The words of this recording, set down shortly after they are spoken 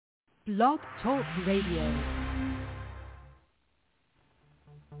Blog Talk Radio.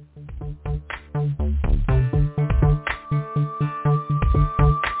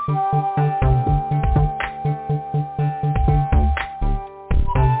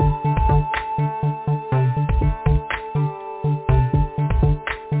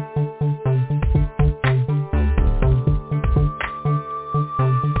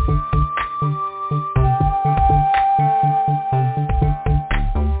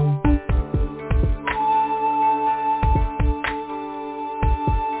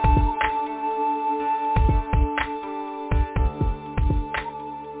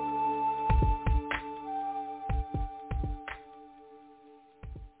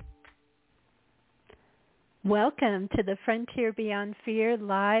 Welcome to the Frontier Beyond Fear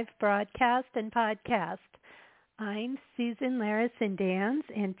live broadcast and podcast. I'm Susan Larison-Dans,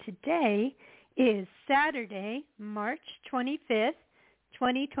 and today is Saturday, March 25th,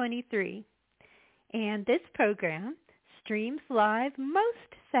 2023. And this program streams live most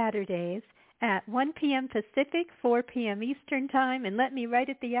Saturdays at 1 p.m. Pacific, 4 p.m. Eastern Time. And let me right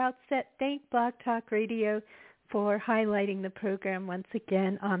at the outset thank Blog Talk Radio for highlighting the program once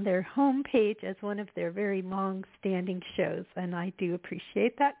again on their homepage as one of their very long-standing shows, and I do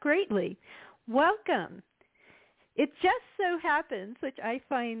appreciate that greatly. Welcome. It just so happens, which I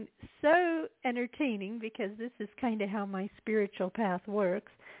find so entertaining because this is kind of how my spiritual path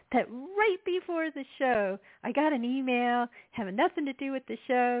works, that right before the show, I got an email having nothing to do with the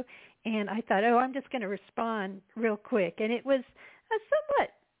show, and I thought, I'm just going to respond real quick, and it was a somewhat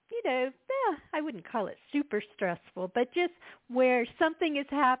I wouldn't call it super stressful, but just where something is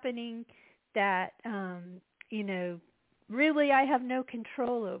happening that, really I have no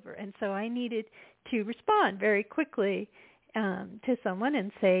control over. And so I needed to respond very quickly to someone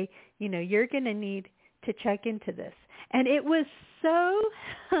and say, you're going to need to check into this. And it was so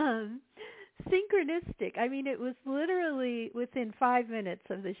synchronistic. I mean, it was literally within 5 minutes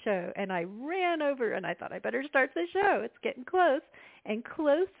of the show, and I ran over and I thought I better start the show. It's getting close, and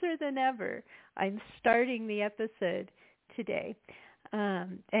closer than ever. I'm starting the episode today,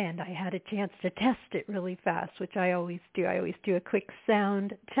 and I had a chance to test it really fast, which I always do. I always do a quick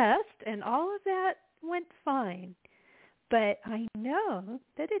sound test, and all of that went fine. But I know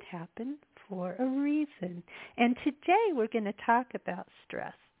that it happened for a reason. And today we're going to talk about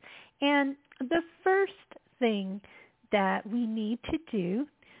stress. And the first thing that we need to do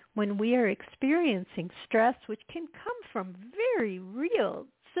when we are experiencing stress, which can come from very real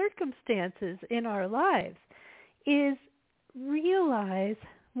circumstances in our lives, is realize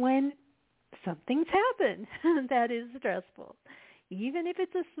when something's happened that is stressful, even if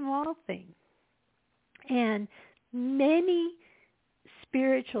it's a small thing. And many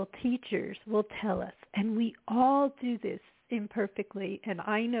spiritual teachers will tell us, and we all do this imperfectly, and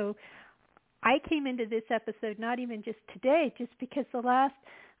I know I came into this episode not even just today, just because the last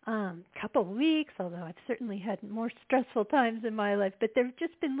couple of weeks, although I've certainly had more stressful times in my life, but there have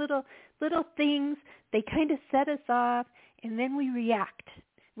just been little things, they kind of set us off, and then we react.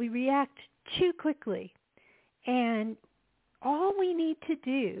 We react too quickly. And all we need to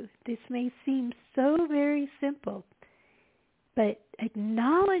do, this may seem so very simple, but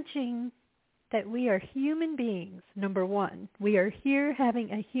acknowledging that we are human beings, number one. We are here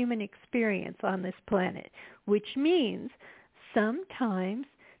having a human experience on this planet, which means sometimes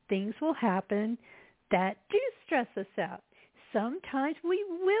things will happen that do stress us out. Sometimes we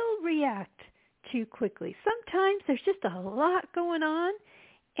will react too quickly. Sometimes there's just a lot going on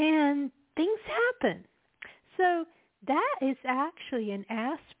and things happen. So that is actually an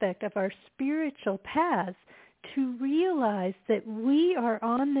aspect of our spiritual paths, to realize that we are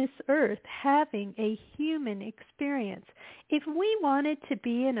on this earth having a human experience. If we wanted to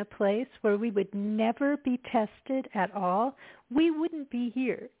be in a place where we would never be tested at all, we wouldn't be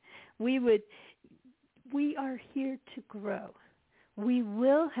here. We are here to grow. We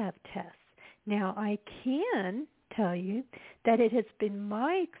will have tests. Now, I can tell you that it has been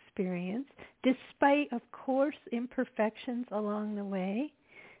my experience, despite, of course, imperfections along the way,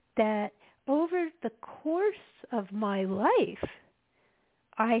 that over the course of my life,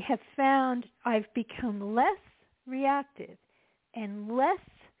 I have found I've become less reactive and less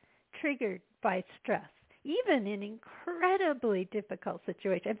triggered by stress, even in incredibly difficult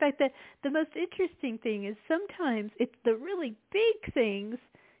situations. In fact, the most interesting thing is sometimes it's the really big things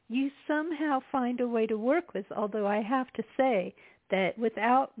you somehow find a way to work with, although I have to say that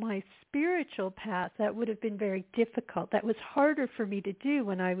without my spiritual path, that would have been very difficult. That was harder for me to do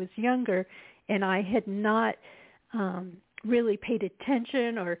when I was younger, and I had not really paid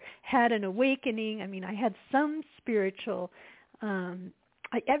attention or had an awakening. I mean, I had some spiritual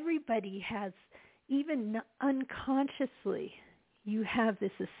everybody has, even unconsciously, you have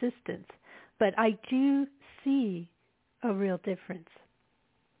this assistance. But I do see a real difference.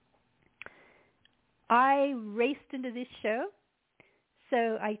 I raced into this show,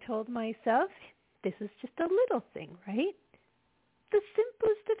 so I told myself, this is just a little thing, right? The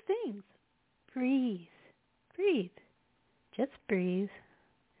simplest of things. Breathe. Breathe. Just breathe.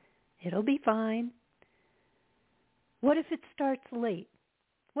 It'll be fine. What if it starts late?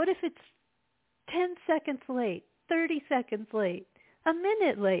 What if it's 10 seconds late, 30 seconds late, a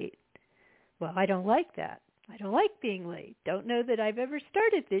minute late? Well, I don't like that. I don't like being late. Don't know that I've ever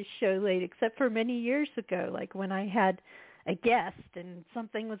started this show late except for many years ago, like when I had a guest and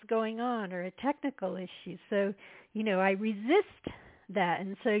something was going on or a technical issue. So, I resist that.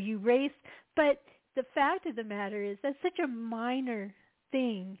 And so you race. But the fact of the matter is that's such a minor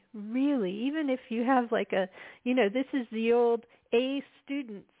thing, really, even if you have like this is the old A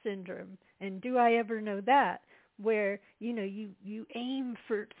student syndrome. And do I ever know that? Where, you aim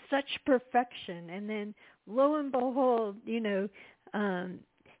for such perfection, and then lo and behold, you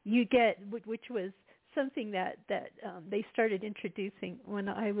get, which was something that they started introducing when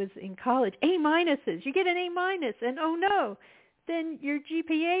I was in college, A minuses. You get an A minus, and oh no, then your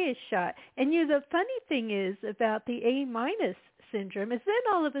GPA is shot. And the funny thing is about the A minus syndrome is then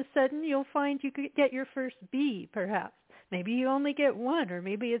all of a sudden you'll find you could get your first B, perhaps. Maybe you only get one, or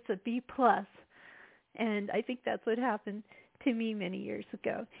maybe it's a B plus. And I think that's what happened to me many years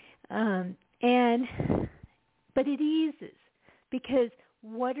ago. But it eases, because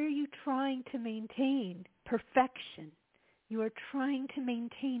what are you trying to maintain? Perfection. You are trying to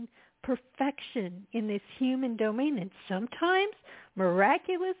maintain perfection in this human domain. And sometimes,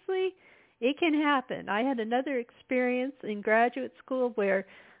 miraculously, it can happen. I had another experience in graduate school where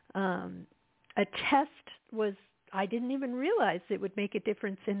a test was, I didn't even realize it would make a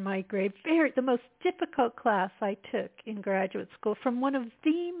difference in my grade. The most difficult class I took in graduate school from one of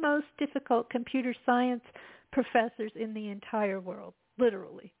the most difficult computer science professors in the entire world,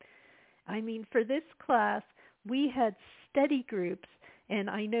 literally. I mean, for this class, we had study groups, and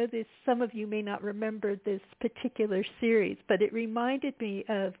I know this, some of you may not remember this particular series, but it reminded me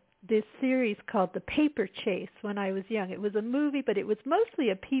of this series called The Paper Chase when I was young. It was a movie, but it was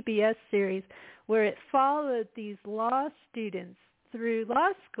mostly a PBS series where it followed these law students through law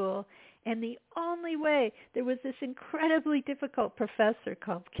school, and the only way, there was this incredibly difficult professor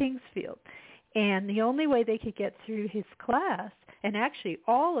called Kingsfield, and the only way they could get through his class, and actually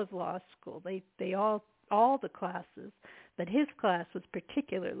all of law school, they all the classes, but his class was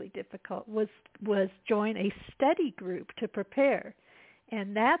particularly difficult, was join a study group to prepare.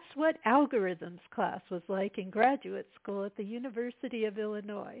 And that's what algorithms class was like in graduate school at the University of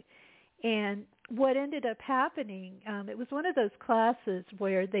Illinois. And what ended up happening, it was one of those classes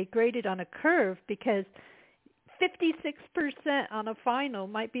where they graded on a curve, because 56% on a final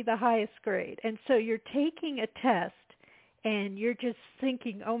might be the highest grade. And so you're taking a test and you're just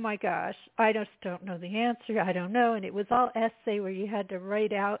thinking, oh my gosh, I just don't know the answer. I don't know. And it was all essay where you had to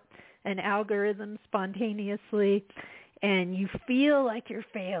write out an algorithm spontaneously. And you feel like you're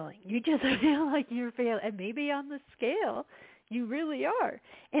failing. You just feel like you're failing. And maybe on the scale, you really are.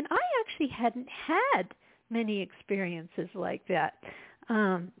 And I actually hadn't had many experiences like that.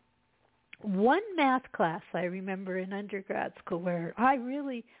 One math class I remember in undergrad school where I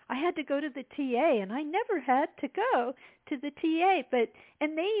had to go to the TA, and I never had to go to the TA,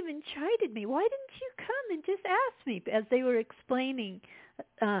 and they even chided me. Why didn't you come and just ask me, as they were explaining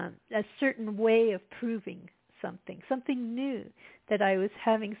a certain way of proving something new that I was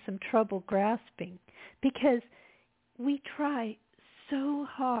having some trouble grasping, because we try so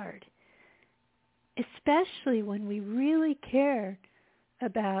hard, especially when we really care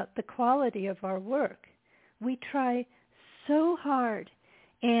about the quality of our work. We try so hard,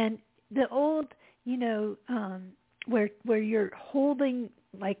 and the old, where you're holding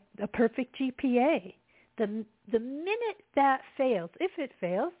like a perfect GPA, the minute that fails, if it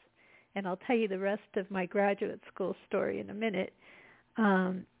fails, and I'll tell you the rest of my graduate school story in a minute,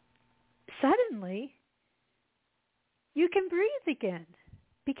 suddenly you can breathe again,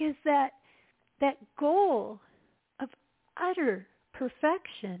 because that goal of utter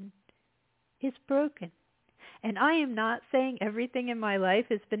perfection is broken. And I am not saying everything in my life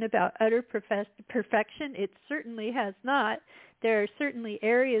has been about utter perfection. It certainly has not. There are certainly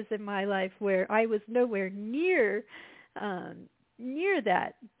areas in my life where I was nowhere near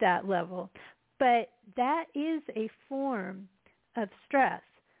that level. But that is a form of stress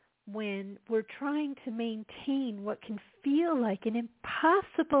when we're trying to maintain what can feel like an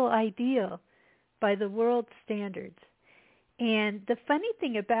impossible ideal by the world's standards. And the funny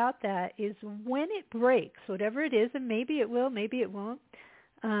thing about that is when it breaks, whatever it is, and maybe it will, maybe it won't,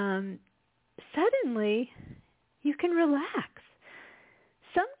 suddenly you can relax.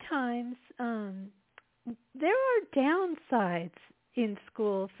 Sometimes there are downsides in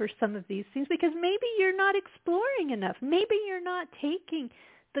school for some of these things because maybe you're not exploring enough. Maybe you're not taking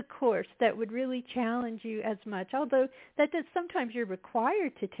the course that would really challenge you as much, although that does sometimes you're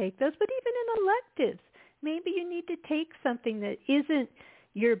required to take those, but even in electives, maybe you need to take something that isn't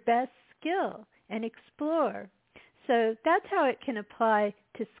your best skill and explore. So that's how it can apply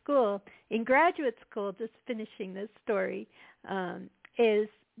to school. In graduate school, just finishing this story, is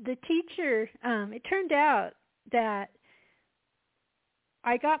the teacher, it turned out that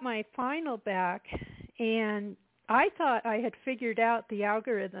I got my final back, and I thought I had figured out the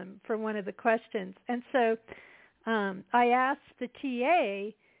algorithm for one of the questions. And so I asked the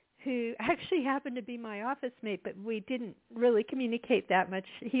TA, who actually happened to be my office mate, but we didn't really communicate that much.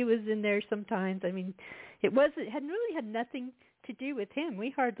 He was in there sometimes. I mean, it hadn't really had nothing to do with him.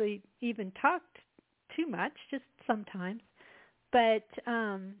 We hardly even talked too much, just sometimes. But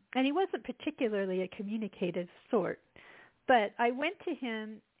and he wasn't particularly a communicative sort. But I went to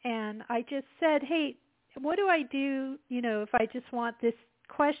him and I just said, hey, what do I do, if I just want this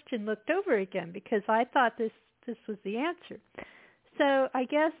question looked over again? Because I thought this was the answer. So I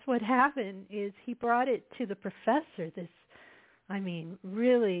guess what happened is he brought it to the professor, this,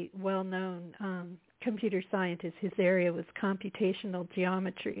 really well-known computer scientist. His area was computational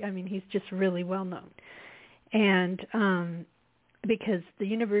geometry. He's just really well-known. And because the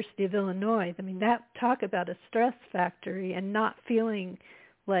University of Illinois, that talk about a stress factory and not feeling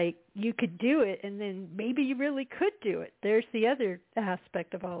like you could do it, and then maybe you really could do it. There's the other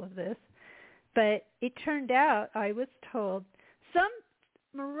aspect of all of this. But it turned out, I was told,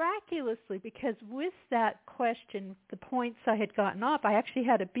 miraculously, because with that question, the points I had gotten off, I actually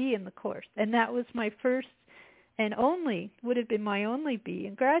had a B in the course. And that was my first and would have been my only B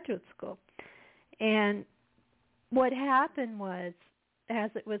in graduate school. And what happened was,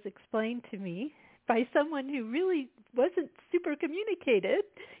 as it was explained to me by someone who really wasn't super communicative,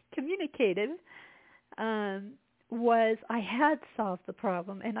 was I had solved the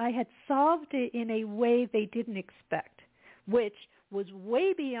problem, and I had solved it in a way they didn't expect, which was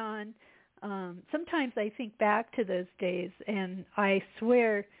way beyond. Sometimes I think back to those days, and I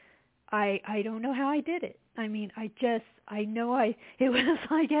swear I don't know how I did it. I know it was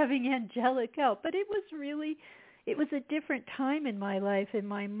like having angelic help, but it was a different time in my life, and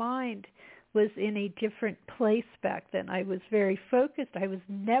my mind was in a different place back then. I was very focused. I was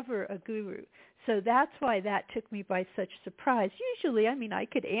never a guru. So that's why that took me by such surprise. Usually, I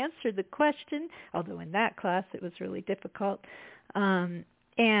could answer the question, although in that class it was really difficult. And,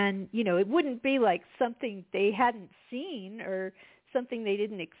 it wouldn't be like something they hadn't seen or something they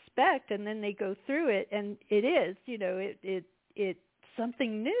didn't expect, and then they go through it, and it is, it's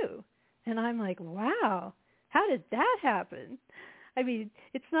something new. And I'm like, wow, how did that happen?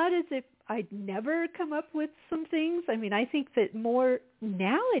 It's not as if I'd never come up with some things. I think that more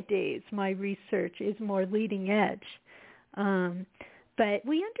nowadays my research is more leading edge. But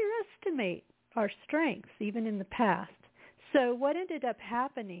we underestimate our strengths even in the past. So what ended up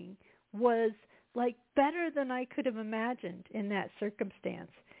happening was like better than I could have imagined in that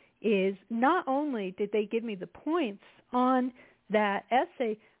circumstance. Is not only did they give me the points on that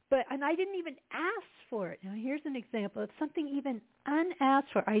essay, and I didn't even ask for it. Now, here's an example of something even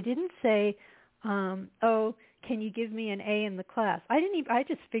unasked for. I didn't say, oh, can you give me an A in the class? I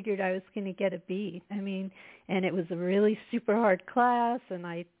just figured I was going to get a B. And it was a really super hard class, and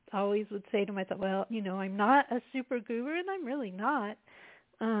I always would say to myself, well, I'm not a super guru, and I'm really not.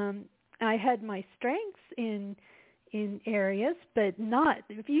 I had my strengths in areas, but not,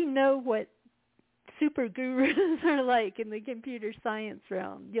 if you know what super gurus are like in the computer science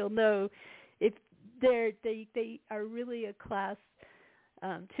realm, you'll know if they are really a class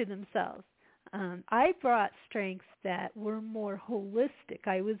to themselves. I brought strengths that were more holistic.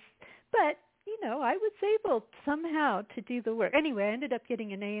 I was able somehow to do the work. Anyway, I ended up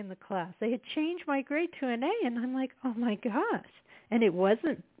getting an A in the class. They had changed my grade to an A, and I'm like, oh my gosh. And it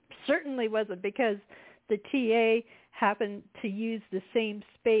certainly wasn't because the TA happened to use the same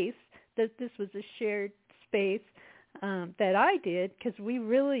space, that this was a shared space that I did, because we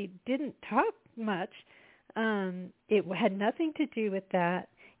really didn't talk much. It had nothing to do with that.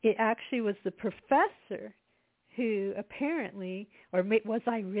 It actually was the professor who apparently, or was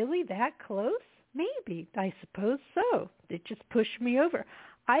I really that close? Maybe. I suppose so. It just pushed me over.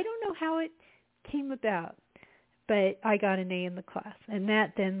 I don't know how it came about, but I got an A in the class. And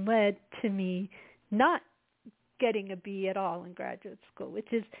that then led to me not getting a B at all in graduate school,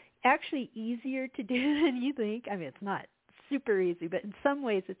 which is actually easier to do than you think. I mean, it's not super easy, but in some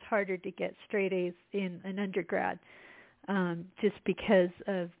ways it's harder to get straight A's in an undergrad, just because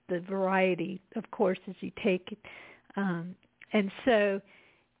of the variety of courses you take. And so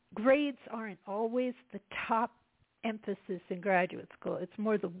grades aren't always the top emphasis in graduate school. It's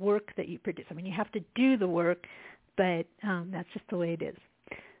more the work that you produce. I mean, you have to do the work, but that's just the way it is.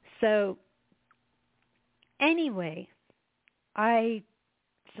 So anyway,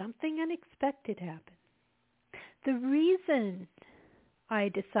 something unexpected happened. The reason I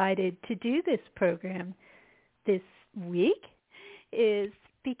decided to do this program this week is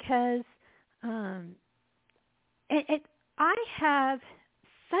because I have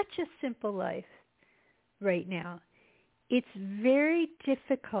such a simple life right now. It's very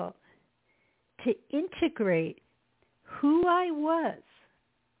difficult to integrate who I was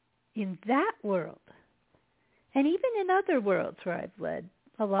in that world, and even in other worlds where I've led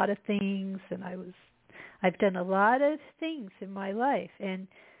a lot of things, and I've done a lot of things in my life. And,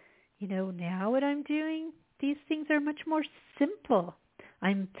 now what I'm doing, these things are much more simple.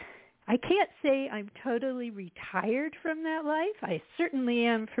 I can't say I'm totally retired from that life. I certainly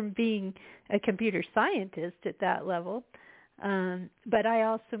am from being a computer scientist at that level. But I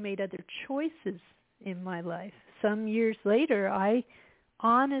also made other choices in my life. Some years later, I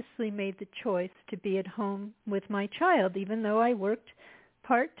honestly made the choice to be at home with my child, even though I worked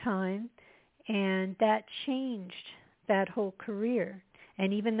part-time, and that changed that whole career.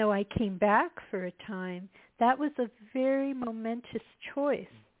 And even though I came back for a time, that was a very momentous choice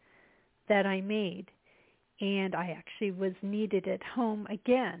that I made. And I actually was needed at home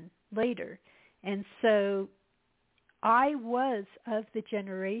again later. And so I was of the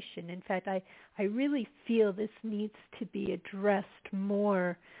generation. In fact, I really feel this needs to be addressed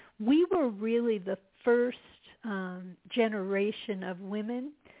more. We were really the first generation of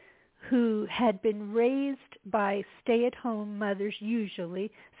women who had been raised by stay-at-home mothers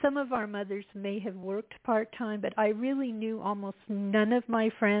usually. Some of our mothers may have worked part-time, but I really knew almost none of my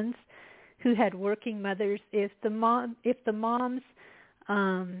friends who had working mothers. If the moms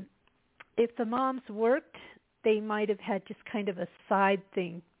worked, they might have had just kind of a side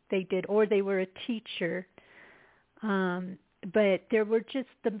thing they did, or they were a teacher. But there were just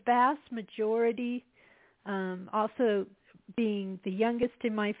the vast majority. Also, being the youngest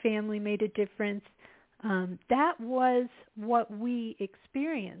in my family made a difference. That was what we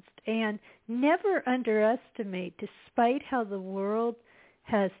experienced. And never underestimate, despite how the world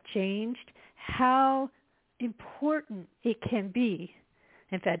has changed, how important it can be.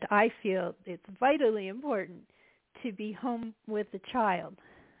 In fact, I feel it's vitally important to be home with a child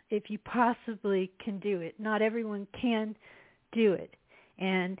if you possibly can do it. Not everyone can do it.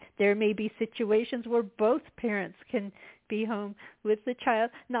 And there may be situations where both parents can be home with the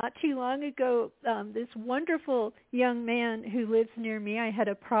child. Not too long ago, this wonderful young man who lives near me, I had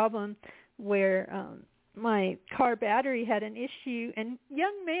a problem where my car battery had an issue, and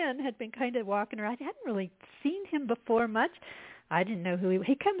young man had been kind of walking around. I hadn't really seen him before much. I didn't know who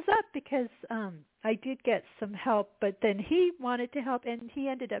he comes up because I did get some help, but then he wanted to help, and he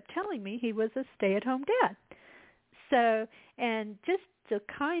ended up telling me he was a stay-at-home dad. So, and just the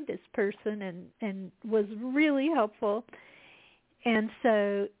kindest person, and was really helpful. And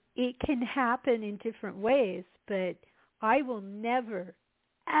so it can happen in different ways, but I will never,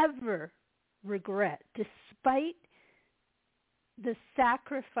 ever regret, despite the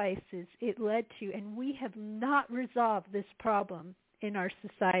sacrifices it led to. And we have not resolved this problem in our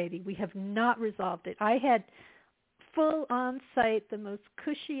society. We have not resolved it. I had full on-site, the most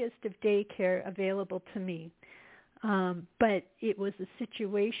cushiest of daycare available to me. But it was a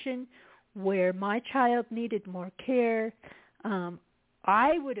situation where my child needed more care.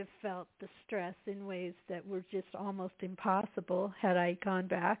 I would have felt the stress in ways that were just almost impossible had I gone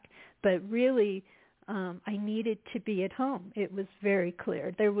back. But really, I needed to be at home. It was very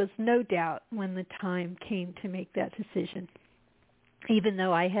clear. There was no doubt when the time came to make that decision, even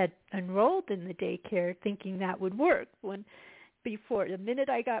though I had enrolled in the daycare thinking that would work. Before, the minute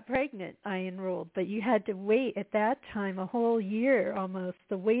I got pregnant, I enrolled. But you had to wait at that time a whole year almost.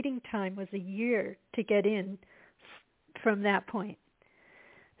 The waiting time was a year to get in from that point.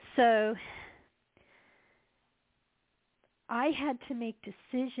 So I had to make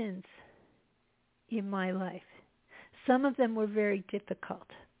decisions in my life. Some of them were very difficult.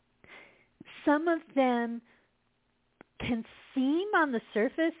 Some of them can seem on the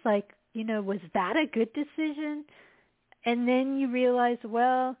surface like, was that a good decision? And then you realize,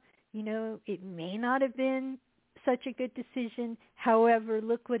 well, it may not have been such a good decision. However,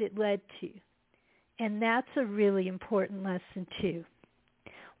 look what it led to. And that's a really important lesson too.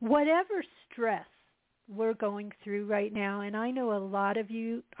 Whatever stress we're going through right now, and I know a lot of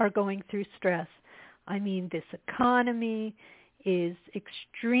you are going through stress. I mean, this economy is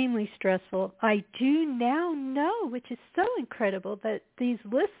extremely stressful. I do now know, which is so incredible, that these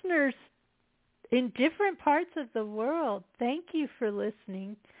listeners in different parts of the world, thank you for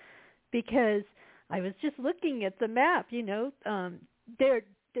listening, because I was just looking at the map,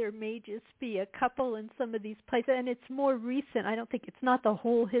 there may just be a couple in some of these places, and it's more recent. I don't think it's not the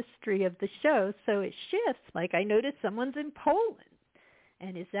whole history of the show, so it shifts. Like I noticed someone's in Poland.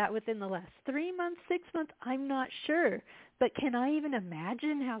 And is that within the last 3 months, 6 months? I'm not sure. But can I even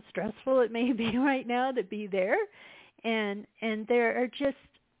imagine how stressful it may be right now to be there? And there are just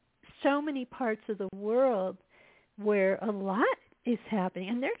so many parts of the world where a lot is happening.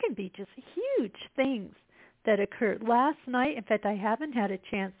 And there can be just huge things that occurred. Last night, in fact, I haven't had a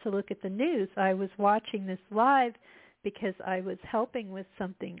chance to look at the news. I was watching this live because I was helping with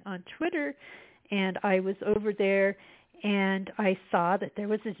something on Twitter, and I was over there, and I saw that there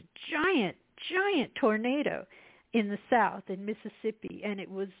was this giant tornado in the south, in Mississippi, and it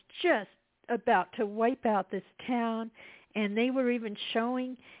was just about to wipe out this town. And they were even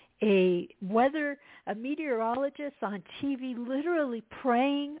showing a meteorologist on TV literally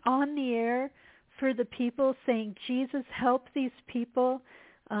praying on the air for the people, saying, Jesus, help these people,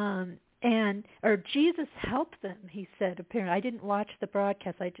 or Jesus, help them, he said. Apparently, I didn't watch the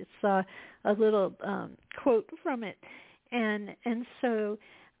broadcast. I just saw a little quote from it. And so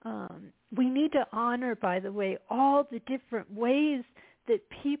we need to honor, by the way, all the different ways that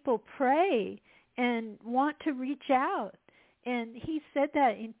people pray and want to reach out. And he said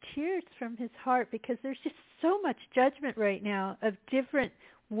that in tears from his heart, because there's just so much judgment right now of different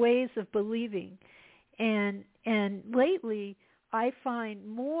ways of believing. And lately, I find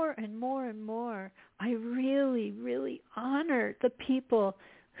more and more and more, I really, really honor the people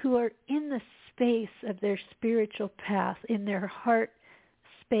who are in the space of their spiritual path, in their heart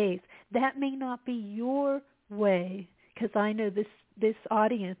space. That may not be your way, because I know this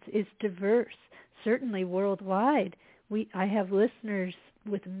audience is diverse, certainly worldwide. I have listeners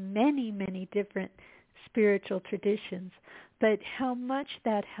with many, many different spiritual traditions, but how much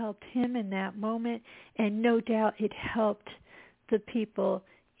that helped him in that moment, and no doubt it helped the people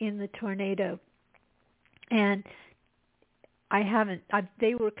in the tornado. And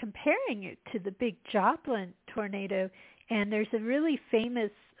they were comparing it to the big Joplin tornado, and there's a really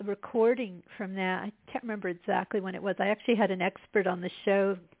famous recording from that. I can't remember exactly when it was. I actually had an expert on the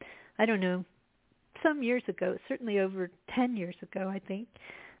show, I don't know, some years ago, certainly over 10 years ago, I think.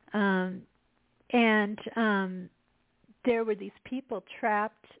 There were these people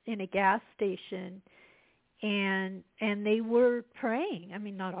trapped in a gas station, and they were praying. I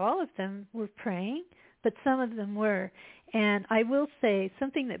mean, not all of them were praying, but some of them were. And I will say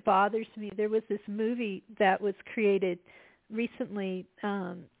something that bothers me. There was this movie that was created recently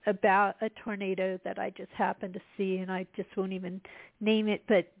about a tornado that I just happened to see, and I just won't even name it.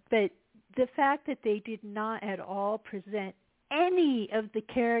 But the fact that they did not at all present any of the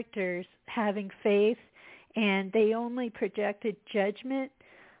characters having faith, and they only projected judgment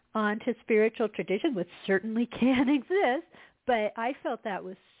onto spiritual tradition, which certainly can exist, but I felt that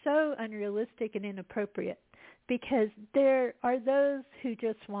was so unrealistic and inappropriate, because there are those who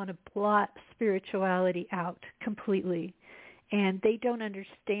just want to blot spirituality out completely, and they don't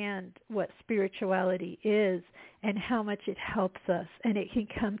understand what spirituality is and how much it helps us, and it can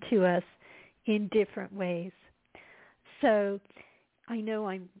come to us in different ways. So I know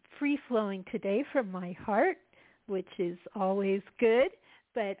I'm free-flowing today from my heart, which is always good,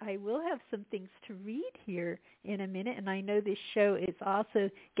 but I will have some things to read here in a minute, and I know this show is also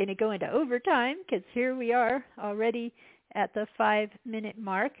going to go into overtime, because here we are already at the 5-minute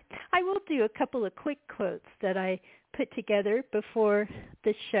mark. I will do a couple of quick quotes that I put together before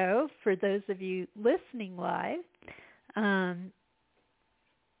the show for those of you listening live.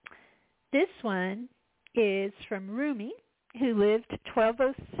 This one is from Rumi, who lived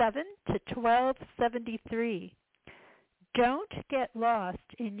 1207 to 1273. Don't get lost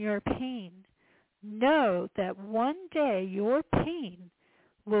in your pain. Know that one day your pain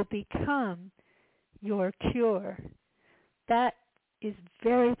will become your cure. That is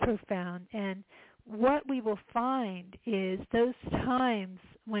very profound. And what we will find is those times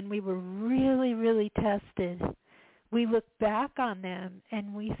when we were really, really tested, we look back on them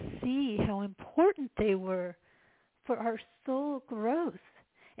and we see how important they were for our soul growth.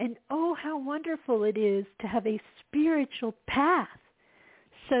 And oh, how wonderful it is to have a spiritual path.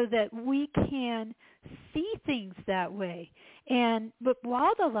 so that we can see things that way. But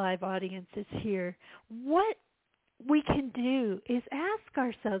while the live audience is here, what we can do is ask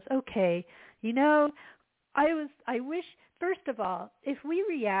ourselves, okay, I wish, first of all, if we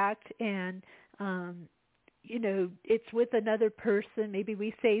react and, it's with another person, maybe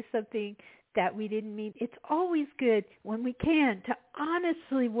we say something that we didn't mean, it's always good when we can to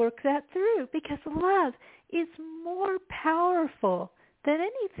honestly work that through, because love is more powerful than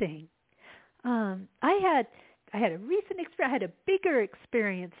anything. I had a recent experience. I had a bigger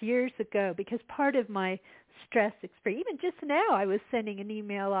experience years ago, because part of my stress experience, even just now, I was sending an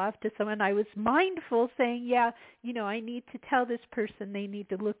email off to someone. I was mindful, saying, I need to tell this person they need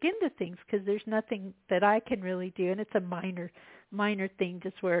to look into things, because there's nothing that I can really do, and it's a minor thing,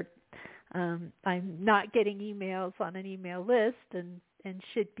 just where I'm not getting emails on an email list and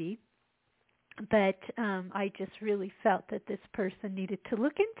should be. But I just really felt that this person needed to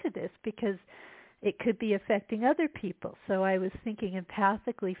look into this, because it could be affecting other people. So I was thinking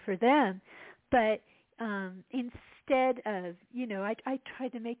empathically for them. But instead of, I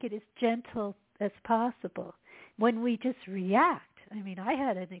tried to make it as gentle as possible. When we just react, I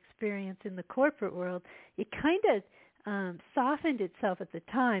had an experience in the corporate world. It kind of softened itself at the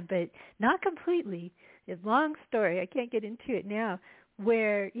time, but not completely. It's a long story. I can't get into it now.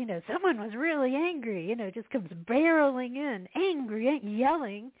 Where, someone was really angry, just comes barreling in, angry,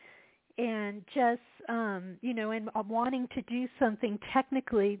 yelling, and just, and wanting to do something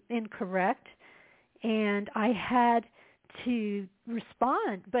technically incorrect. And I had to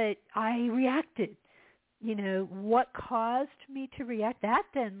respond, but I reacted. What caused me to react? That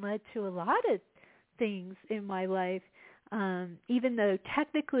then led to a lot of things in my life. Even though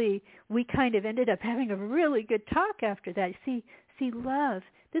technically we kind of ended up having a really good talk after that. See, love,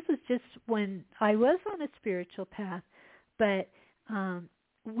 this was just when I was on a spiritual path, but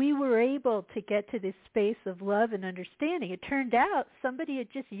we were able to get to this space of love and understanding. It turned out somebody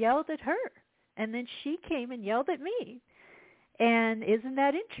had just yelled at her, and then she came and yelled at me. And isn't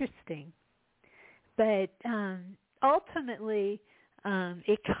that interesting? But ultimately,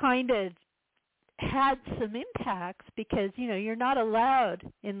 it kind of had some impacts, because, you're not allowed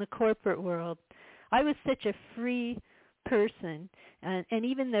in the corporate world. I was such a free person, and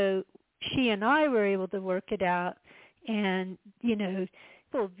even though she and I were able to work it out, and,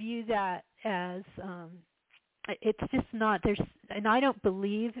 people view that as, it's just not, and I don't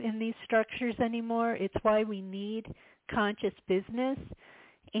believe in these structures anymore. It's why we need conscious business,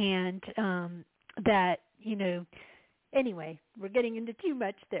 and that, anyway, we're getting into too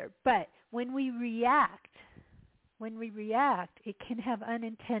much there. But when we react, it can have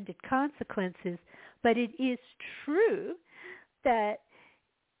unintended consequences. But it is true that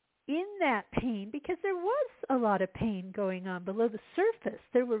in that pain, because there was a lot of pain going on below the surface,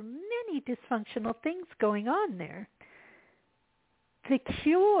 there were many dysfunctional things going on there. The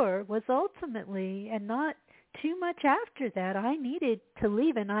cure was ultimately, and not too much after that, I needed to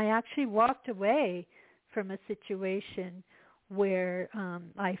leave, and I actually walked away from a situation where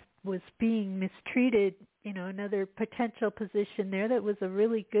I was being mistreated, another potential position there that was a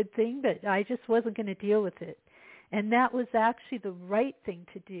really good thing, but I just wasn't going to deal with it. And that was actually the right thing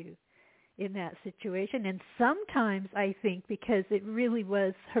to do in that situation. And sometimes I think, because it really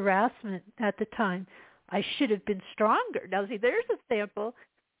was harassment at the time, I should have been stronger. Now, see, there's a sample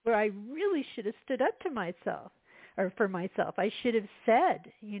where I really should have stood up to myself, or for myself. I should have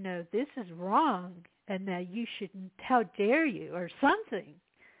said, this is wrong, and that you shouldn't, how dare you, or something.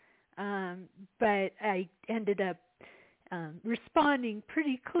 But I ended up responding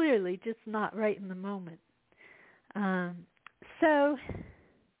pretty clearly, just not right in the moment. So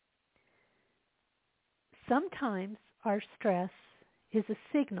sometimes our stress is a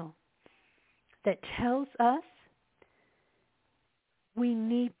signal that tells us we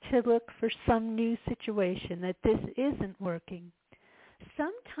need to look for some new situation, that this isn't working.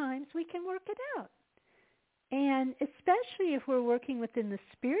 Sometimes we can work it out. And especially if we're working within the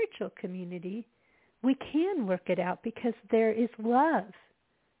spiritual community, we can work it out, because there is love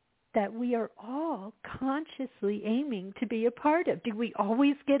that we are all consciously aiming to be a part of. Do we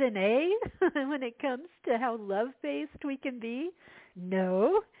always get an A when it comes to how love-based we can be?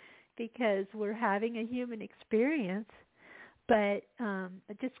 No, because we're having a human experience. But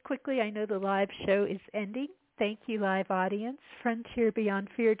just quickly, I know the live show is ending. Thank you, live audience.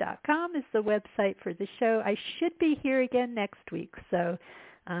 FrontierBeyondFear.com is the website for the show. I should be here again next week. So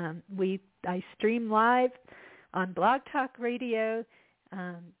I stream live on Blog Talk Radio,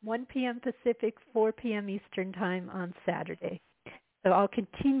 1 p.m. Pacific, 4 p.m. Eastern Time on Saturday. So I'll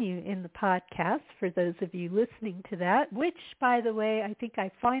continue in the podcast for those of you listening to that, which, by the way, I think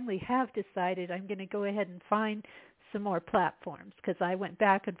I finally have decided I'm going to go ahead and find some more platforms, because I went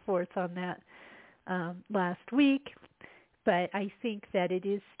back and forth on that last week. But I think that it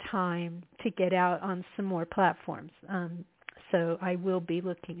is time to get out on some more platforms. So I will be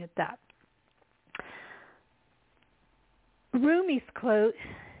looking at that. Rumi's quote,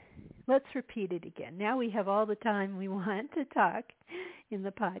 let's repeat it again. Now we have all the time we want to talk in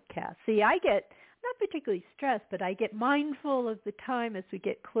the podcast. See, I get not particularly stressed, but I get mindful of the time as we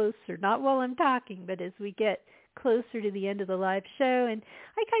get closer, not while I'm talking, but as we get closer to the end of the live show. And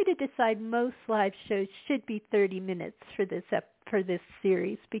I kind of decide most live shows should be 30 minutes for this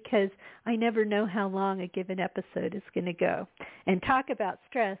series, because I never know how long a given episode is going to go. And talk about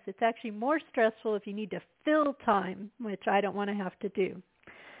stress, it's actually more stressful if you need to fill time, which I don't want to have to do.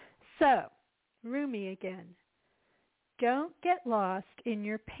 So, Rumi again, don't get lost in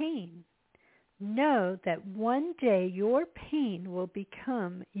your pain. Know that one day your pain will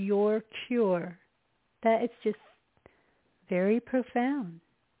become your cure. That is just very profound.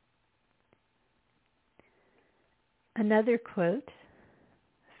 Another quote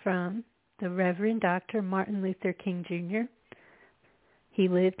from the Reverend Dr. Martin Luther King Jr. He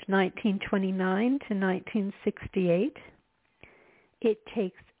lived 1929 to 1968. It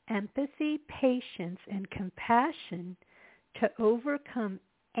takes empathy, patience, and compassion to overcome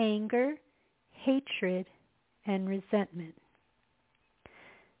anger, hatred, and resentment.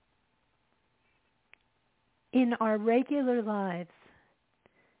 In our regular lives,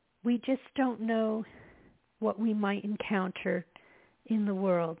 we just don't know what we might encounter in the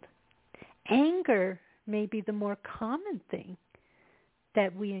world. Anger may be the more common thing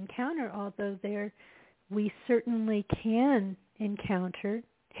that we encounter, although we certainly can encounter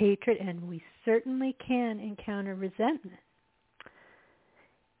hatred, and we certainly can encounter resentment.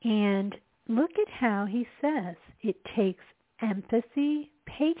 And look at how he says it takes empathy,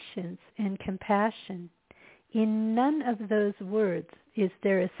 patience, and compassion. In none of those words is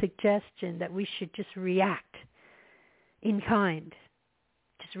there a suggestion that we should just react in kind.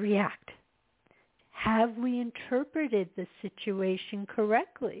 Just react. Have we interpreted the situation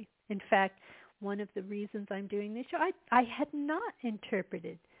correctly? In fact, one of the reasons I'm doing this show, I had not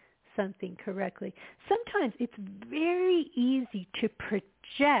interpreted something correctly. Sometimes it's very easy to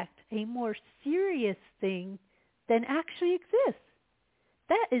project a more serious thing than actually exists.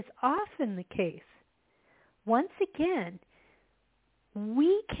 That is often the case. Once again,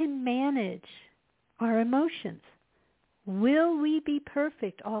 we can manage our emotions. Will we be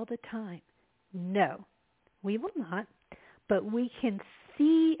perfect all the time? No, we will not. But we can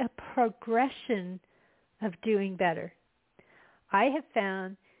see a progression of doing better. I have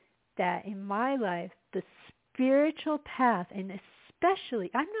found that in my life, the spiritual path, and especially,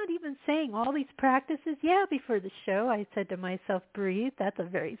 I'm not even saying all these practices. Yeah, before the show, I said to myself, breathe. That's a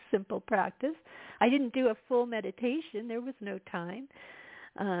very simple practice. I didn't do a full meditation. There was no time.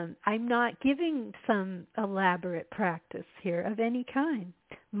 I'm not giving some elaborate practice here of any kind.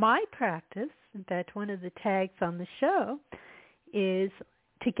 My practice, in fact, one of the tags on the show, is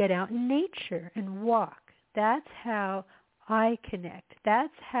to get out in nature and walk. That's how I connect.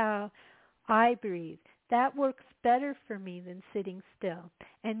 That's how I breathe. That works better for me than sitting still.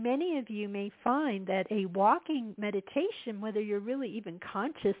 And many of you may find that a walking meditation, whether you're really even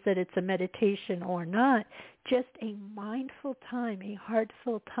conscious that it's a meditation or not, just a mindful time, a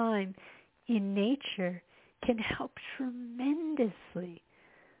heartful time in nature can help tremendously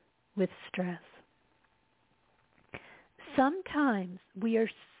with stress. Sometimes we are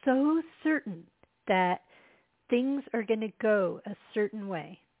so certain that things are going to go a certain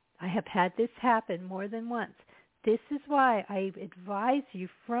way. I have had this happen more than once. This is why I advise you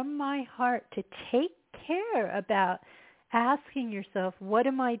from my heart to take care about asking yourself, what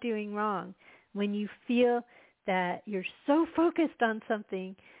am I doing wrong? When you feel that you're so focused on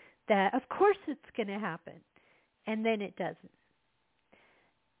something that of course it's going to happen, and then it doesn't.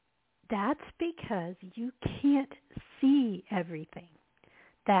 That's because you can't see everything.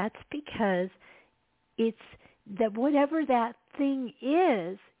 That's because it's that whatever that thing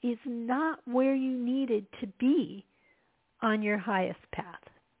is not where you needed to be on your highest path.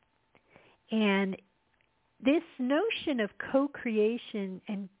 And this notion of co-creation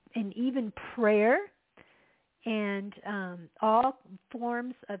and even prayer and all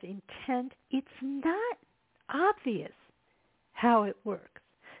forms of intent, it's not obvious how it works.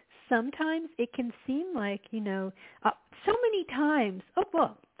 Sometimes it can seem like, so many times,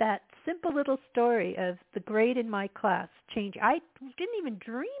 that simple little story of the grade in my class change. I didn't even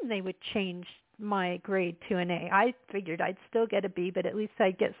dream they would change my grade to an A. I figured I'd still get a B, but at least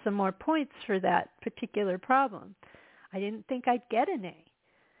I'd get some more points for that particular problem. I didn't think I'd get an A.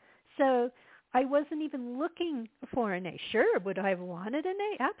 So I wasn't even looking for an A. Sure, would I have wanted an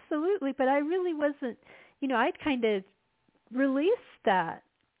A? Absolutely, but I really wasn't, I'd kind of released that.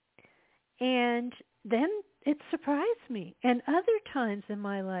 And then it surprised me. And other times in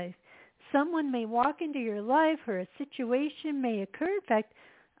my life, someone may walk into your life or a situation may occur. In fact,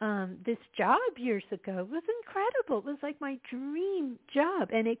 this job years ago was incredible. It was like my dream job,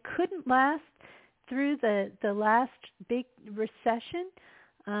 and it couldn't last through the last big recession.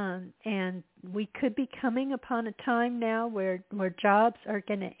 And we could be coming upon a time now where jobs are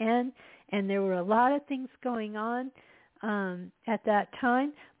going to end, and there were a lot of things going on at that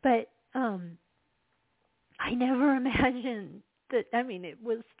time. But I never imagined that. I mean, it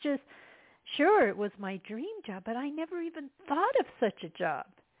was just, sure, it was my dream job, but I never even thought of such a job.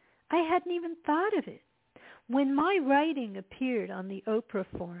 I hadn't even thought of it. When my writing appeared on the Oprah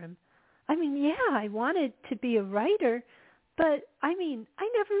forum, I mean, yeah, I wanted to be a writer, but I mean, I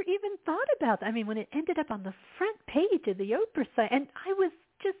never even thought about that. I mean, when it ended up on the front page of the Oprah site, and I was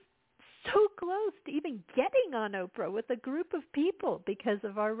just so close to even getting on Oprah with a group of people because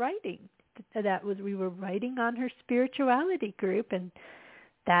of our writing. We were writing on her spirituality group, and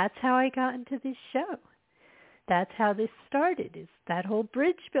that's how I got into this show. That's how this started, is that whole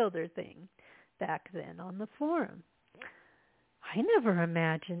bridge builder thing back then on the forum. I never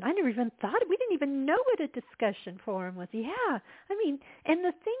even thought, we didn't even know what a discussion forum was. Yeah, I mean, and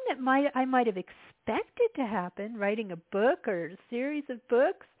the thing that I might have expected to happen, writing a book or a series of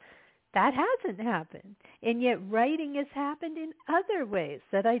books, that hasn't happened. And yet writing has happened in other ways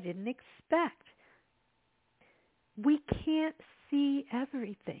that I didn't expect. We can't see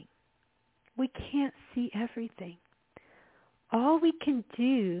everything. We can't see everything. All we can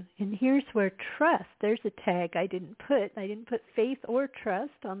do, and here's where trust, there's a tag I didn't put faith or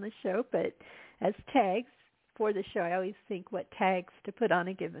trust on the show, but as tags for the show, I always think what tags to put on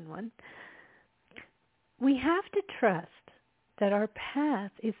a given one. We have to trust that our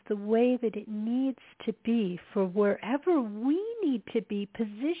path is the way that it needs to be for wherever we need to be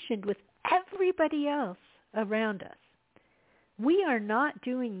positioned with everybody else around us. We are not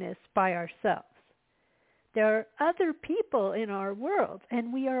doing this by ourselves. There are other people in our world,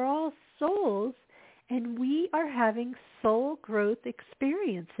 and we are all souls, and we are having soul growth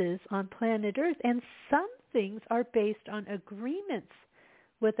experiences on planet Earth, and some things are based on agreements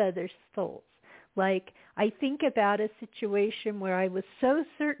with other souls. Like, I think about a situation where I was so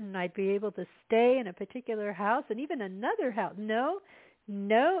certain I'd be able to stay in a particular house and even another house. No,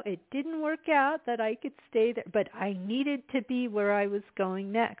 it didn't work out that I could stay there, but I needed to be where I was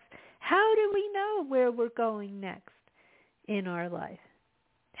going next. How do we know where we're going next in our life?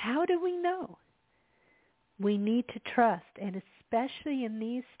 How do we know? We need to trust, and especially in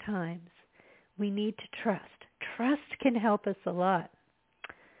these times, we need to trust. Trust can help us a lot.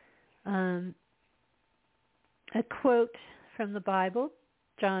 A quote from the Bible,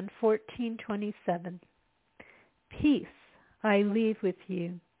 John 14:27. Peace I leave with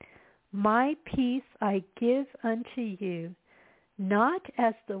you. My peace I give unto you. Not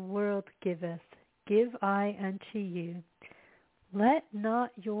as the world giveth, give I unto you. Let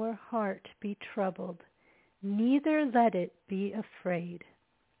not your heart be troubled, neither let it be afraid.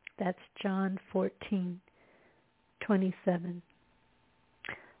 That's John 14:27.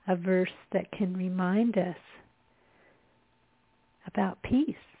 A verse that can remind us about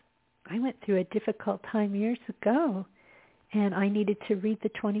peace. I went through a difficult time years ago, and I needed to read the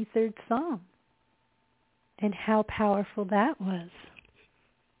 23rd Psalm, and how powerful that was.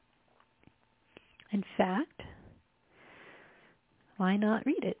 In fact, why not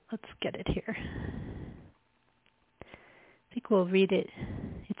read it? Let's get it here. I think we'll read it.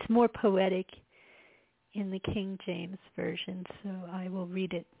 It's more poetic in the King James Version, so I will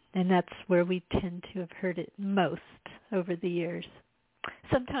read it. And that's where we tend to have heard it most over the years.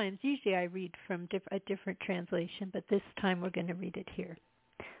 Usually I read from a different translation, but this time we're going to read it here.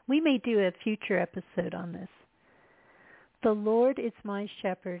 We may do a future episode on this. The Lord is my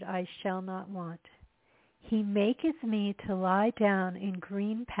shepherd, I shall not want. He maketh me to lie down in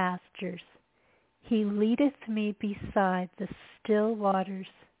green pastures. He leadeth me beside the still waters.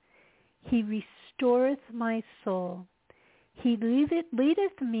 He restoreth my soul. He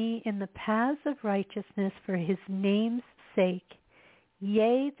leadeth me in the paths of righteousness for his name's sake.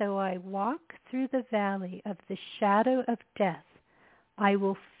 Yea, though I walk through the valley of the shadow of death, I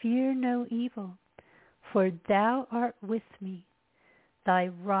will fear no evil, for thou art with me. Thy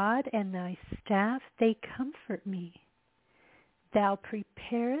rod and thy staff, they comfort me. Thou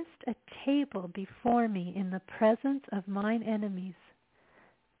preparest a table before me in the presence of mine enemies.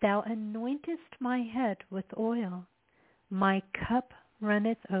 Thou anointest my head with oil. My cup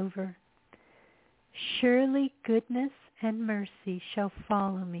runneth over. Surely goodness and mercy shall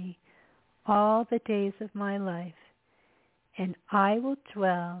follow me all the days of my life, and I will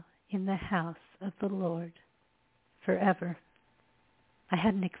dwell in the house of the Lord forever. I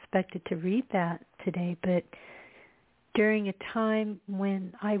hadn't expected to read that today, but during a time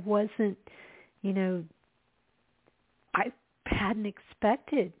when I wasn't, I hadn't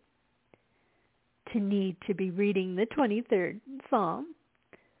expected to need to be reading the 23rd Psalm.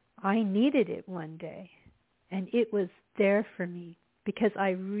 I needed it one day, and it was there for me because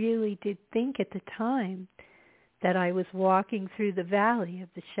I really did think at the time that I was walking through the valley of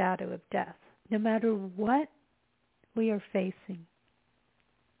the shadow of death, no matter what we are facing.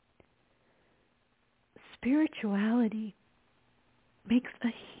 Spirituality makes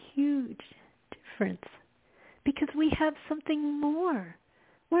a huge difference because we have something more.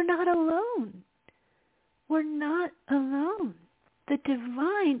 We're not alone. We're not alone. The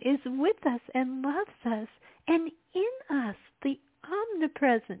divine is with us and loves us, and in us, the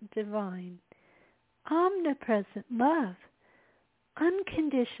omnipresent divine, omnipresent love,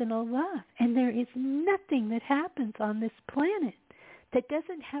 unconditional love. And there is nothing that happens on this planet that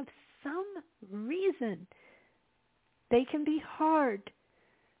doesn't have some reason. They can be hard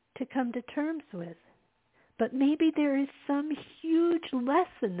to come to terms with. But maybe there is some huge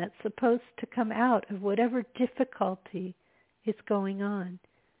lesson that's supposed to come out of whatever difficulty is going on.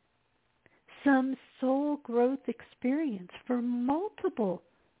 Some soul growth experience for multiple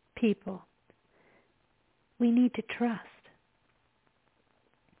people. We need to trust.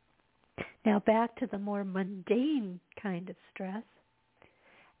 Now back to the more mundane kind of stress.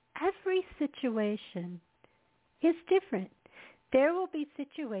 Every situation is different. There will be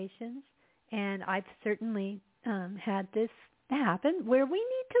situations, and I've certainly had this happen, where we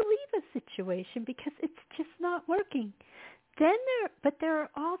need to leave a situation because it's just not working. But there are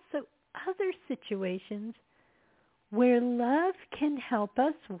also other situations where love can help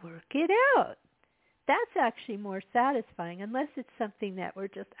us work it out. That's actually more satisfying, unless it's something that we're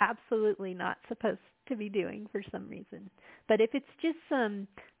just absolutely not supposed to be doing for some reason. But if it's just some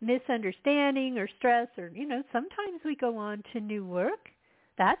misunderstanding or stress or, sometimes we go on to new work.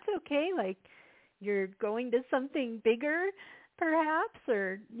 That's okay. Like you're going to something bigger perhaps,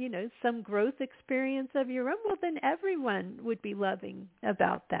 or, some growth experience of your own. Well, then everyone would be loving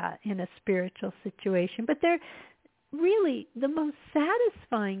about that in a spiritual situation. But they're really the most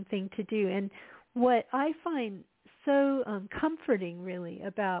satisfying thing to do. And what I find so comforting really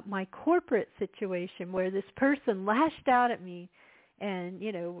about my corporate situation, where this person lashed out at me and,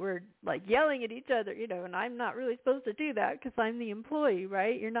 we're like yelling at each other, and I'm not really supposed to do that because I'm the employee,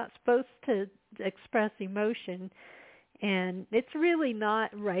 right? You're not supposed to express emotion. And it's really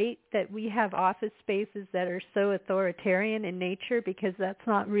not right that we have office spaces that are so authoritarian in nature, because that's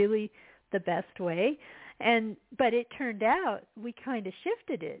not really the best way. But it turned out we kind of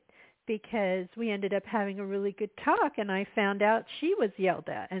shifted it, because we ended up having a really good talk, and I found out she was yelled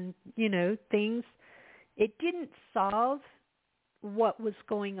at. And, it didn't solve what was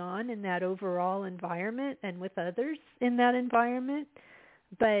going on in that overall environment and with others in that environment.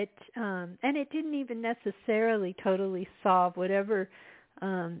 But, and it didn't even necessarily totally solve whatever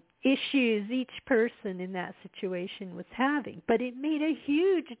issues each person in that situation was having. But it made a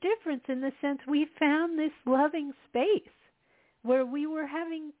huge difference in the sense we found this loving space where we were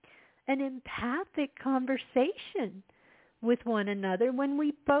having an empathic conversation with one another when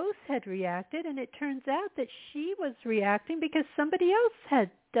we both had reacted. And it turns out that she was reacting because somebody else had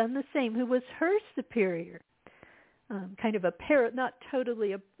done the same, who was her superior. Kind of not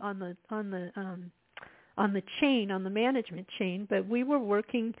totally on the chain, on the management chain, but we were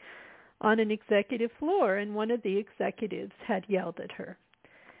working on an executive floor, and one of the executives had yelled at her.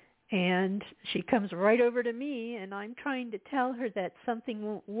 And she comes right over to me, and I'm trying to tell her that something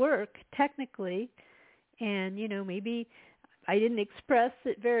won't work technically, and, maybe I didn't express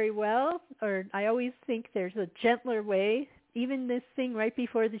it very well, or I always think there's a gentler way. Even this thing right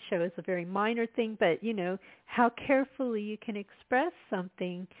before the show is a very minor thing, but, how carefully you can express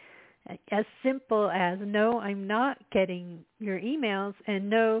something as simple as, no, I'm not getting your emails, and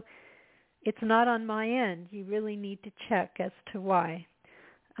no, it's not on my end. You really need to check as to why.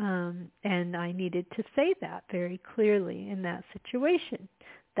 And I needed to say that very clearly in that situation.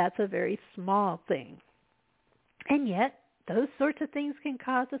 That's a very small thing. And yet, those sorts of things can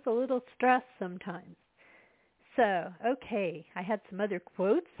cause us a little stress sometimes. So, okay, I had some other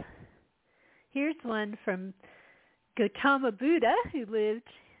quotes. Here's one from Gautama Buddha, who lived,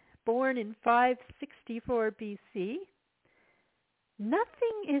 born in 564 BC,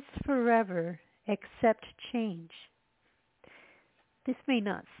 nothing is forever except change. This may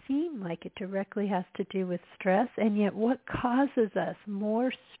not seem like it directly has to do with stress, and yet what causes us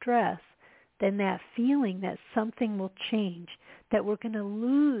more stress than that feeling that something will change, that we're going to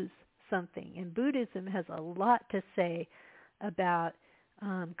lose something? And Buddhism has a lot to say about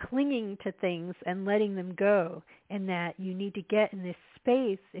clinging to things and letting them go, and that you need to get in this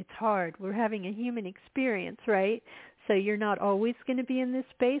space. It's hard. We're having a human experience, right? So you're not always going to be in this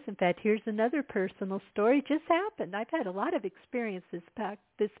space. In fact, here's another personal story. Just happened. I've had a lot of experiences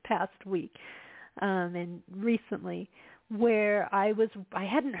this past week and recently where I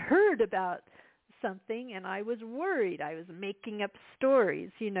hadn't heard about something and I was worried. I was making up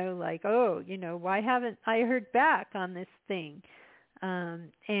stories, like, why haven't I heard back on this thing?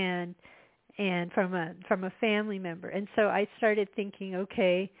 And from a family member. And so I started thinking,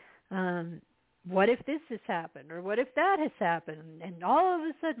 okay, what if this has happened, or what if that has happened? And all of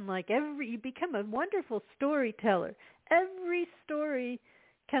a sudden, you become a wonderful storyteller. Every story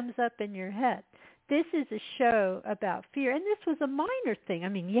comes up in your head. This is a show about fear, and this was a minor thing. I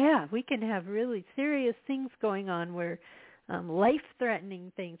mean, yeah, we can have really serious things going on where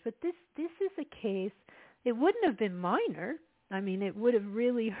life-threatening things, but this is a case. It wouldn't have been minor. I mean, it would have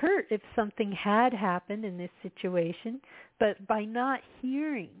really hurt if something had happened in this situation, but by not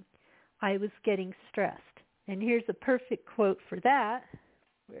hearing, I was getting stressed. And here's a perfect quote for that.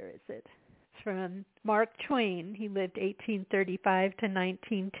 Where is it? It's from Mark Twain. He lived 1835 to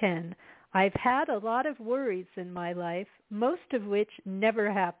 1910. I've had a lot of worries in my life, most of which never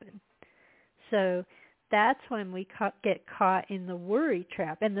happen. So that's when we get caught in the worry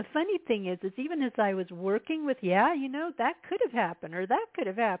trap. And the funny thing is even as I was working with, that could have happened or that could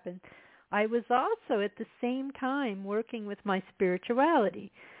have happened, I was also at the same time working with my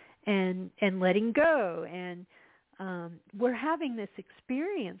spirituality and letting go. And we're having this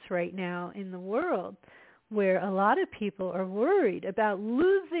experience right now in the world where a lot of people are worried about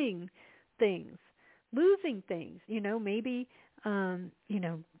losing things, maybe,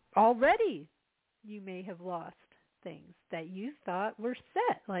 already you may have lost things that you thought were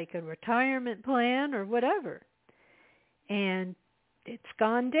set, like a retirement plan or whatever. And it's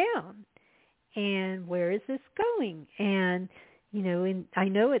gone down. And where is this going? And, I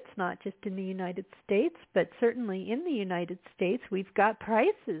know it's not just in the United States, but certainly in the United States, we've got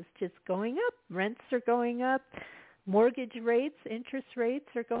prices just going up. Rents are going up. Mortgage rates, interest rates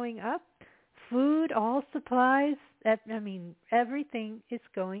are going up. Food, all supplies, everything is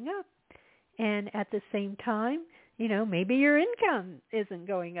going up. And at the same time, maybe your income isn't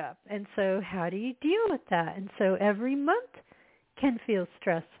going up. And so how do you deal with that? And so every month can feel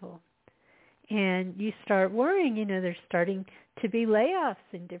stressful. And you start worrying, there's starting to be layoffs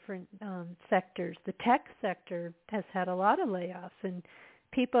in different sectors. The tech sector has had a lot of layoffs. And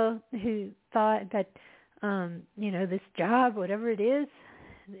people who thought that, this job, whatever it is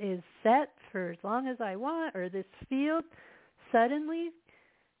set for as long as I want, or this field, suddenly,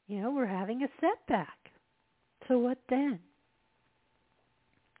 we're having a setback. So what then?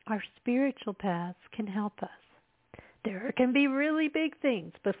 Our spiritual paths can help us. There can be really big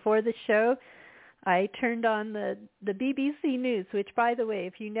things. Before the show, I turned on the BBC News, which, by the way,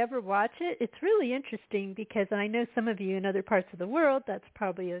 if you never watch it, it's really interesting because I know some of you in other parts of the world, that's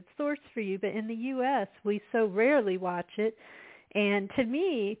probably a source for you, but in the U.S., we so rarely watch it. And to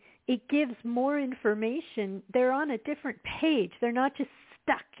me, it gives more information. They're on a different page. They're not just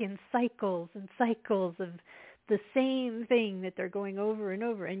stuck in cycles and cycles of the same thing that they're going over and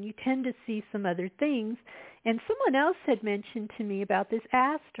over, and you tend to see some other things. And someone else had mentioned to me about this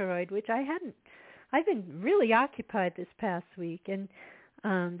asteroid, which I've been really occupied this past week, and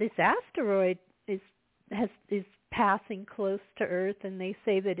this asteroid is passing close to Earth, and they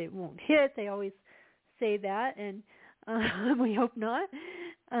say that it won't hit. They always say that, and we hope not.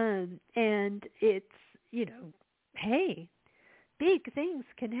 And it's, hey, big things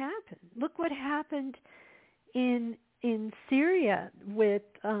can happen. Look what happened in Syria with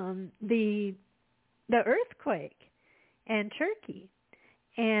the earthquake and Turkey.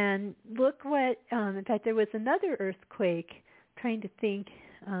 And look what, in fact, there was another earthquake. I'm trying to think.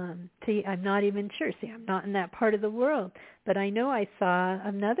 I'm not even sure. See, I'm not in that part of the world. But I know I saw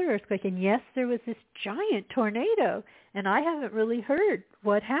another earthquake. And yes, there was this giant tornado. And I haven't really heard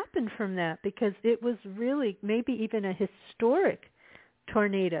what happened from that because it was really maybe even a historic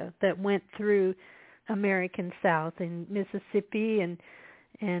tornado that went through American South in Mississippi and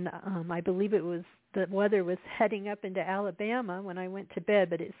I believe it was the weather was heading up into Alabama when I went to bed,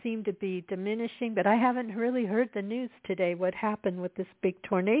 but it seemed to be diminishing. But I haven't really heard the news today, what happened with this big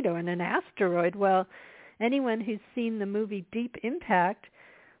tornado and an asteroid. Well, anyone who's seen the movie Deep Impact,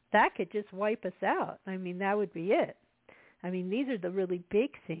 that could just wipe us out. I mean, that would be it. I mean, these are the really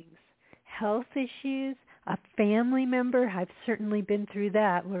big things. Health issues, a family member, I've certainly been through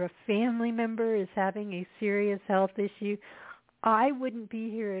that, where a family member is having a serious health issue. I wouldn't be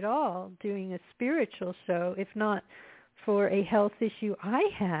here at all doing a spiritual show if not for a health issue I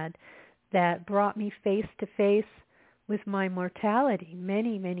had that brought me face to face with my mortality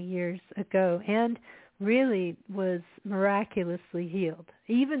many, many years ago, and really was miraculously healed.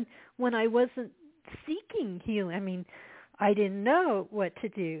 Even when I wasn't seeking healing, I mean, I didn't know what to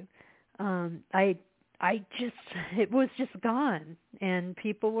do. It was just gone, and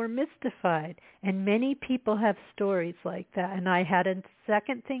people were mystified, and many people have stories like that. And I had a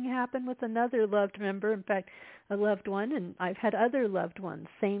second thing happen with another loved member, in fact, a loved one, and I've had other loved ones,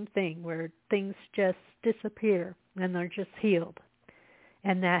 same thing, where things just disappear and they're just healed,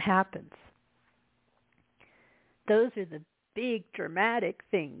 and that happens. Those are the big dramatic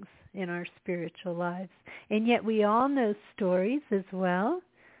things in our spiritual lives, and yet we all know stories as well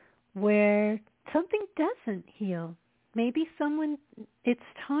where something doesn't heal. Maybe it's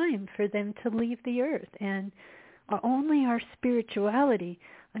time for them to leave the earth, and only our spirituality.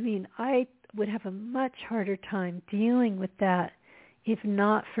 I mean, I would have a much harder time dealing with that if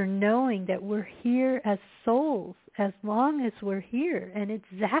not for knowing that we're here as souls as long as we're here, and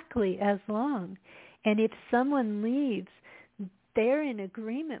exactly as long. And if someone leaves, they're in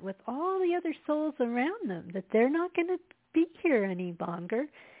agreement with all the other souls around them that they're not going to be here any longer.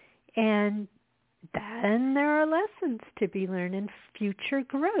 And then there are lessons to be learned in future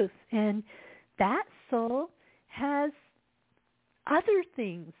growth. And that soul has other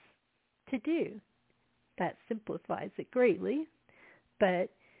things to do. That simplifies it greatly. But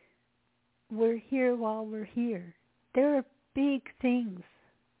we're here while we're here. There are big things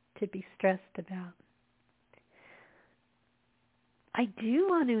to be stressed about. I do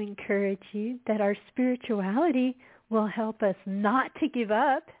want to encourage you that our spirituality will help us not to give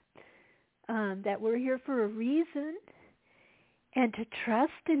up, that we're here for a reason, and to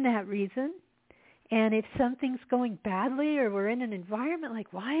trust in that reason. And if something's going badly or we're in an environment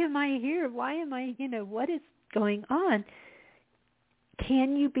like, why am I here? Why am I, what is going on?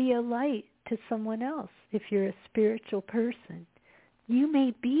 Can you be a light to someone else if you're a spiritual person? You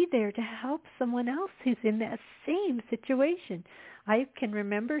may be there to help someone else who's in that same situation. I can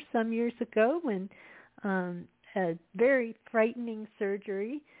remember some years ago when a very frightening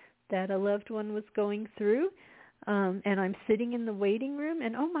surgery that a loved one was going through, and I'm sitting in the waiting room,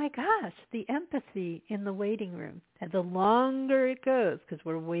 and oh my gosh, the empathy in the waiting room. And the longer it goes, because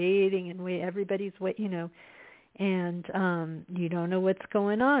we're waiting and everybody's waiting, and you don't know what's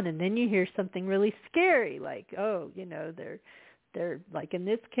going on, and then you hear something really scary, like, they're like in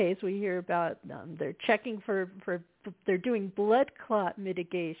this case we hear about they're checking for they're doing blood clot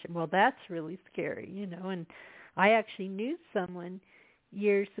mitigation. Well, that's really scary, and I actually knew someone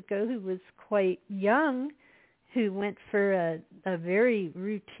years ago who was quite young who went for a very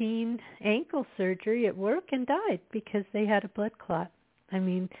routine ankle surgery at work and died because they had a blood clot. I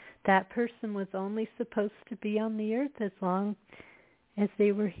mean, that person was only supposed to be on the earth as long as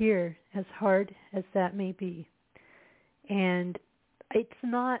they were here, as hard as that may be. And it's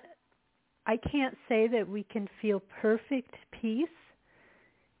not, I can't say that we can feel perfect peace,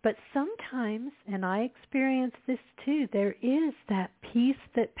 but sometimes, and I experience this too, there is that peace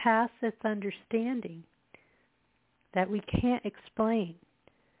that passeth understanding that we can't explain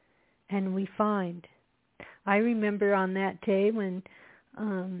and we find. I remember on that day when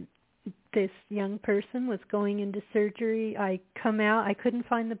this young person was going into surgery, I come out, I couldn't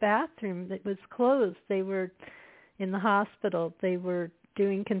find the bathroom. It was closed. They were in the hospital. They were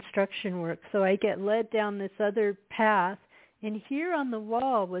doing construction work. So I get led down this other path, and here on the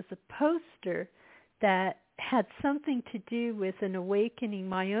wall was a poster that had something to do with an awakening,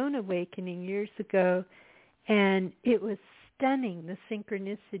 my own awakening years ago, and it was stunning, the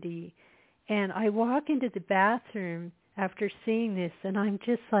synchronicity. And I walk into the bathroom after seeing this, and I'm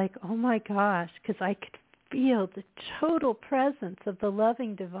just like, oh my gosh, because I could feel the total presence of the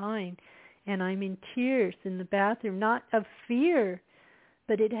loving divine, and I'm in tears in the bathroom, not of fear,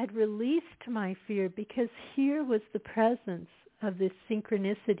 but it had released my fear because here was the presence of this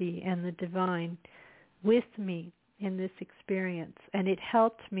synchronicity and the divine with me in this experience, and it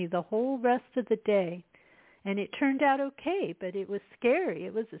helped me the whole rest of the day. And it turned out okay, but it was scary.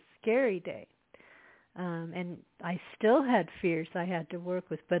 It was a scary day. And I still had fears I had to work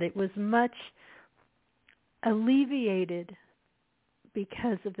with, but it was much alleviated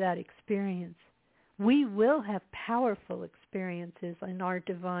because of that experience. We will have powerful experiences in our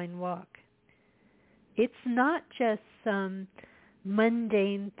divine walk. It's not just some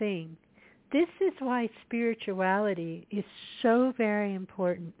mundane thing. This is why spirituality is so very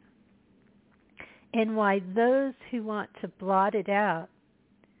important, and why those who want to blot it out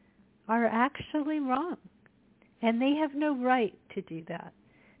are actually wrong. And they have no right to do that.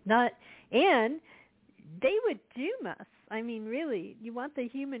 And they would doom us. I mean, really, you want the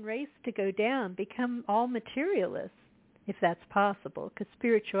human race to go down, become all materialists, if that's possible, because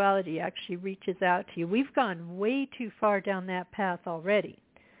spirituality actually reaches out to you. We've gone way too far down that path already,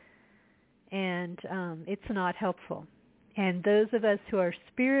 and it's not helpful. And those of us who are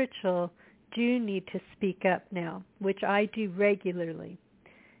spiritual do need to speak up now, which I do regularly,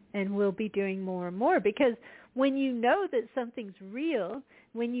 and will be doing more and more, because when you know that something's real,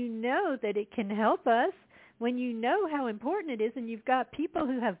 when you know that it can help us, when you know how important it is, and you've got people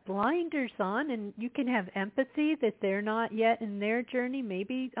who have blinders on, and you can have empathy that they're not yet in their journey,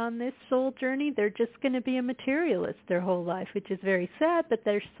 maybe on this soul journey, they're just going to be a materialist their whole life, which is very sad, but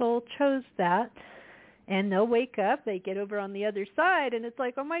their soul chose that. And they'll wake up, they get over on the other side, and it's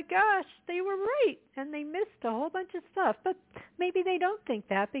like, oh my gosh, they were right, and they missed a whole bunch of stuff. But maybe they don't think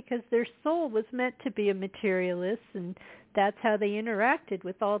that, because their soul was meant to be a materialist, and that's how they interacted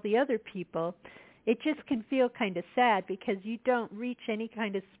with all the other people. It just can feel kind of sad, because you don't reach any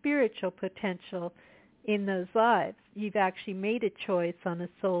kind of spiritual potential in those lives. You've actually made a choice on a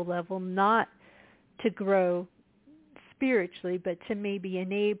soul level not to grow spiritually, but to maybe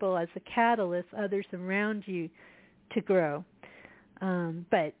enable as a catalyst others around you to grow.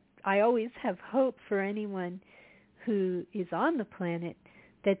 But I always have hope for anyone who is on the planet,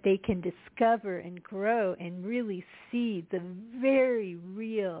 that they can discover and grow and really see the very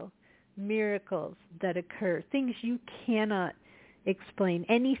real miracles that occur, things you cannot explain.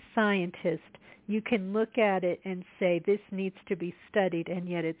 Any scientist, you can look at it and say, this needs to be studied, and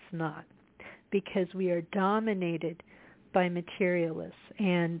yet it's not, because we are dominated by materialists,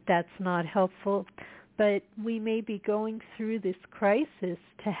 and that's not helpful. But we may be going through this crisis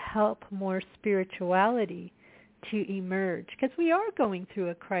to help more spirituality to emerge, because we are going through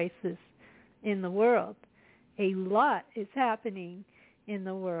a crisis in the world. A lot is happening in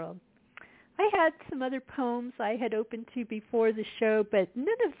the world. I had some other poems I had opened to before the show, but none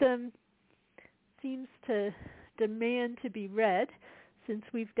of them seems to demand to be read, since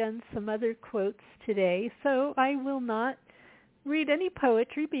we've done some other quotes today. So I will not read any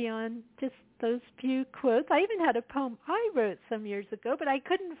poetry beyond just those few quotes. I even had a poem I wrote some years ago, but I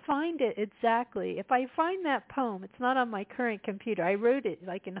couldn't find it exactly. If I find that poem, it's not on my current computer. I wrote it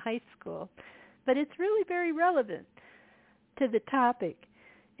like in high school, but it's really very relevant to the topic.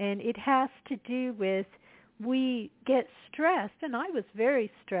 And it has to do with, we get stressed, and I was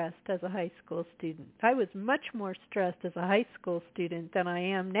very stressed as a high school student. I was much more stressed as a high school student than I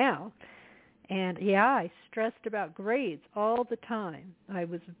am now. And yeah, I stressed about grades all the time. I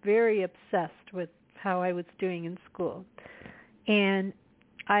was very obsessed with how I was doing in school. And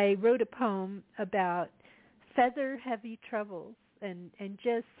I wrote a poem about feather-heavy troubles, and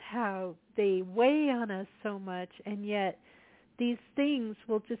just how they weigh on us so much, and yet these things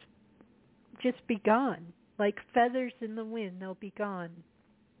will just be gone. Like feathers in the wind, they'll be gone.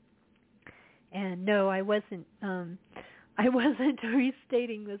 And no, I wasn't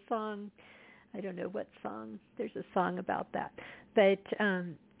restating the song. I don't know what song. There's a song about that. But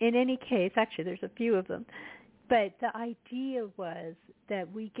in any case, actually there's a few of them. But the idea was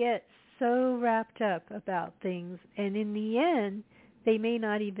that we get so wrapped up about things, and in the end, they may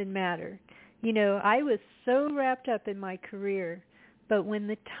not even matter. You know, I was so wrapped up in my career, but when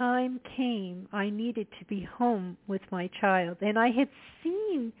the time came, I needed to be home with my child. And I had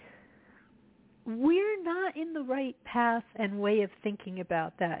seen we're not in the right path and way of thinking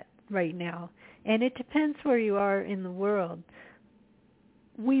about that right now. And it depends where you are in the world.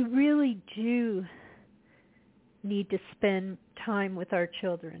 We really do need to spend time with our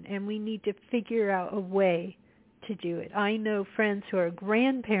children, and we need to figure out a way to do it. I know friends who are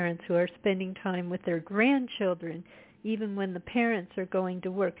grandparents who are spending time with their grandchildren even when the parents are going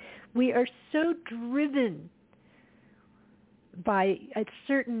to work. We are so driven by a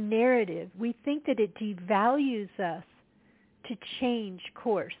certain narrative. We think that it devalues us to change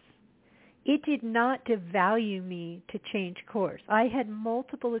course. It did not devalue me to change course. I had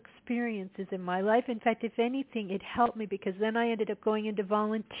multiple experiences in my life. In fact, if anything, it helped me, because then I ended up going into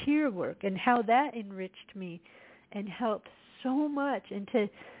volunteer work, and how that enriched me and helped so much. And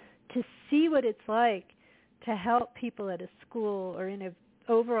to see what it's like to help people at a school or in an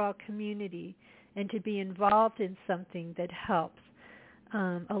overall community, and to be involved in something that helps.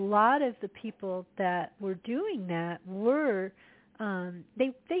 A lot of the people that were doing that were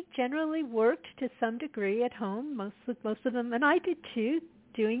they generally worked to some degree at home, most of them, and I did too,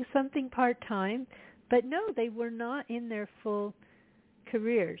 doing something part-time, but no, they were not in their full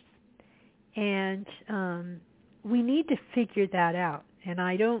careers. And we need to figure that out. And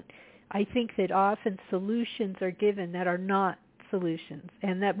I think that often solutions are given that are not solutions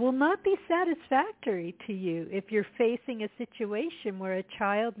and that will not be satisfactory to you if you're facing a situation where a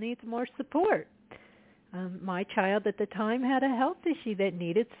child needs more support. My child at the time had a health issue that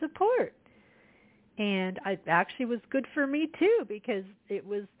needed support. And it actually was good for me too, because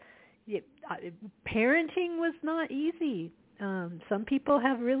parenting was not easy. Some people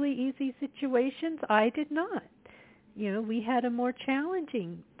have really easy situations. I did not. We had a more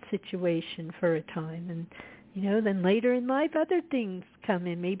challenging situation for a time. And, then later in life, other things come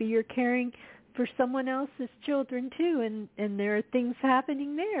in. Maybe you're caring for someone else's children too, and there are things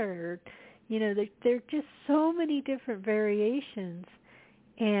happening there. Or, there are just so many different variations,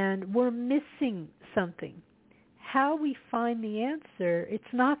 and we're missing something. How we find the answer,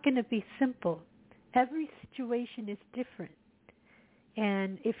 it's not going to be simple. Every situation is different.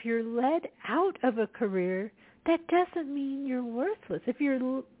 And if you're led out of a career, that doesn't mean you're worthless. If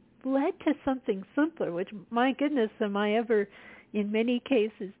you're led to something simpler, which, my goodness, am I ever, in many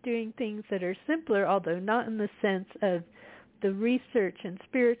cases, doing things that are simpler, although not in the sense of the research and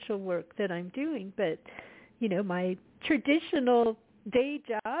spiritual work that I'm doing, but, my traditional day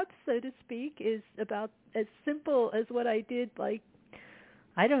job, so to speak, is about as simple as what I did,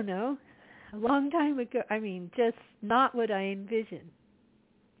 I don't know, a long time ago. I mean, just not what I envisioned.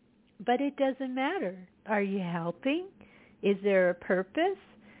 But it doesn't matter. Are you helping? Is there a purpose?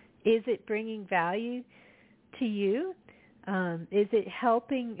 Is it bringing value to you? Is it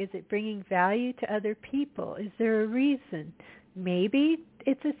helping? Is it bringing value to other people? Is there a reason? Maybe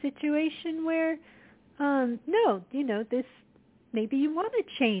it's a situation where, maybe you want to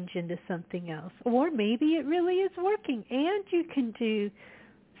change into something else. Or maybe it really is working and you can do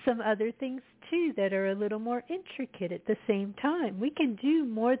some other things too that are a little more intricate at the same time. We can do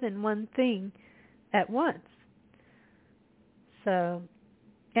more than one thing at once. So,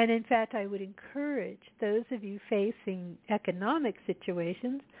 and in fact, I would encourage those of you facing economic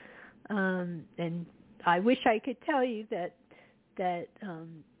situations, and I wish I could tell you that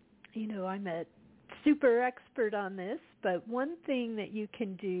I'm a super expert on this, but one thing that you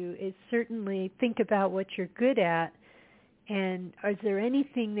can do is certainly think about what you're good at. And is there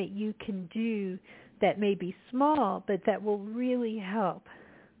anything that you can do that may be small, but that will really help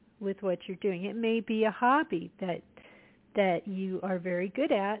with what you're doing? It may be a hobby that you are very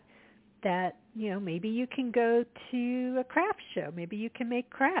good at, that, maybe you can go to a craft show. Maybe you can make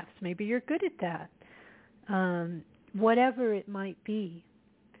crafts. Maybe you're good at that. Whatever it might be.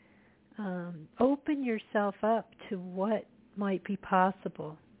 Open yourself up to what might be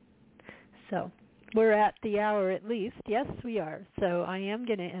possible. So we're at the hour at least. Yes, we are. So I am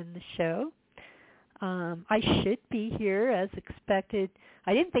going to end the show. I should be here as expected.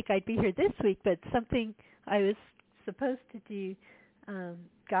 I didn't think I'd be here this week, but something I was supposed to do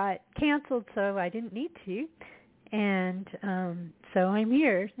got canceled, so I didn't need to. And so I'm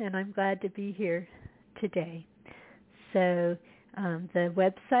here, and I'm glad to be here today. So the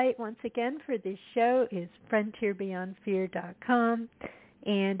website, once again, for this show is frontierbeyondfear.com.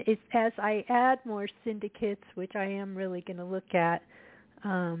 And as I add more syndicates, which I am really going to look at,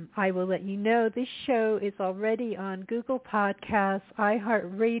 I will let you know. This show is already on Google Podcasts,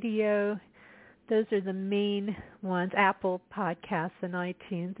 iHeartRadio. Those are the main ones. Apple Podcasts and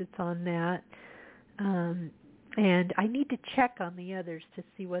iTunes, it's on that. And I need to check on the others to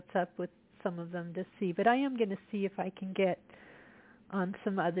see what's up with some of them to see. But I am going to see if I can get on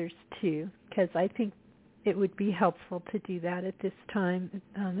some others too, because I think it would be helpful to do that at this time,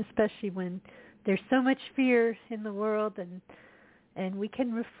 especially when there's so much fear in the world, and we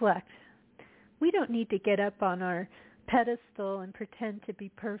can reflect. We don't need to get up on our pedestal and pretend to be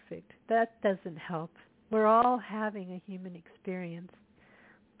perfect. That doesn't help. We're all having a human experience.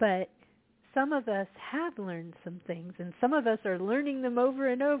 But some of us have learned some things, and some of us are learning them over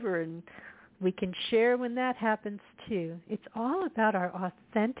and over, and we can share when that happens too. It's all about our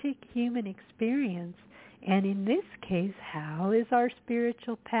authentic human experience. And in this case, how is our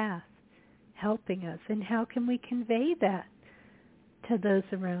spiritual path helping us? And how can we convey that to those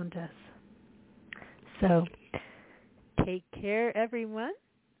around us? So take care, everyone.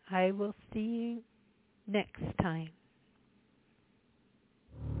 I will see you next time.